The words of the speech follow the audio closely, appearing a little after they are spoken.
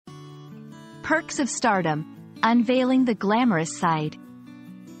Perks of Stardom, Unveiling the Glamorous Side.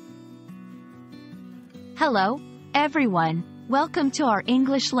 Hello, everyone. Welcome to our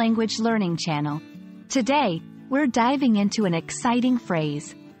English language learning channel. Today, we're diving into an exciting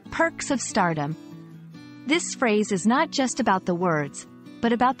phrase, perks of stardom. This phrase is not just about the words,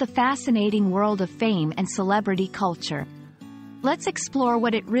 but about the fascinating world of fame and celebrity culture. Let's explore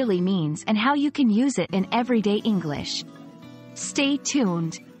what it really means and how you can use it in everyday English. Stay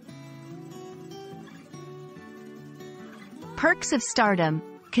tuned. Perks of stardom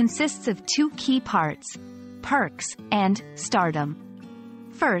consists of two key parts, perks and stardom.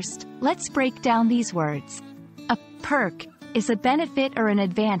 First, let's break down these words. A perk is a benefit or an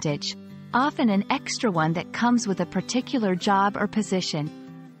advantage, often an extra one that comes with a particular job or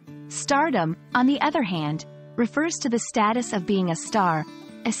position. Stardom, on the other hand, refers to the status of being a star,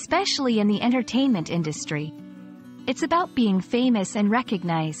 especially in the entertainment industry. It's about being famous and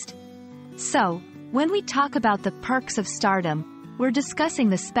recognized. So, when we talk about the perks of stardom, we're discussing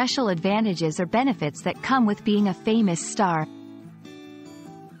the special advantages or benefits that come with being a famous star.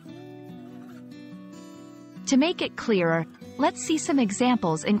 To make it clearer, let's see some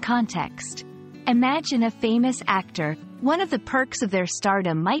examples in context. Imagine a famous actor. One of the perks of their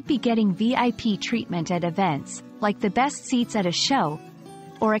stardom might be getting VIP treatment at events, like the best seats at a show,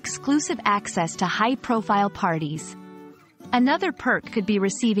 or exclusive access to high-profile parties. Another perk could be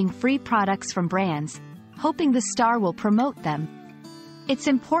receiving free products from brands, hoping the star will promote them. It's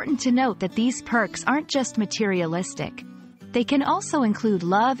important to note that these perks aren't just materialistic. They can also include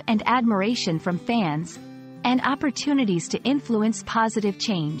love and admiration from fans, and opportunities to influence positive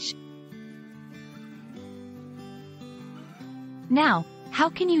change. Now, how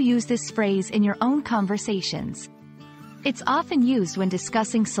can you use this phrase in your own conversations? It's often used when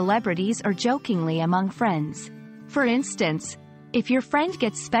discussing celebrities or jokingly among friends. For instance, if your friend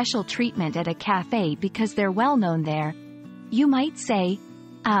gets special treatment at a cafe because they're well known there, you might say,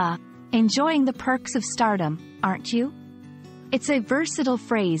 enjoying the perks of stardom, aren't you? It's a versatile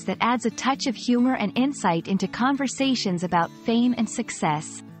phrase that adds a touch of humor and insight into conversations about fame and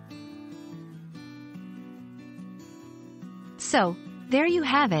success. So, there you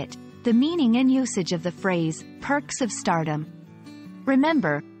have it, the meaning and usage of the phrase, perks of stardom.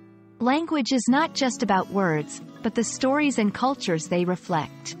 Remember, language is not just about words, but the stories and cultures they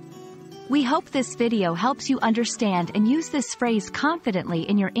reflect. We hope this video helps you understand and use this phrase confidently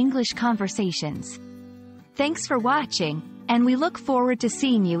in your English conversations. Thanks for watching, and we look forward to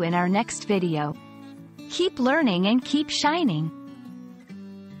seeing you in our next video. Keep learning and keep shining.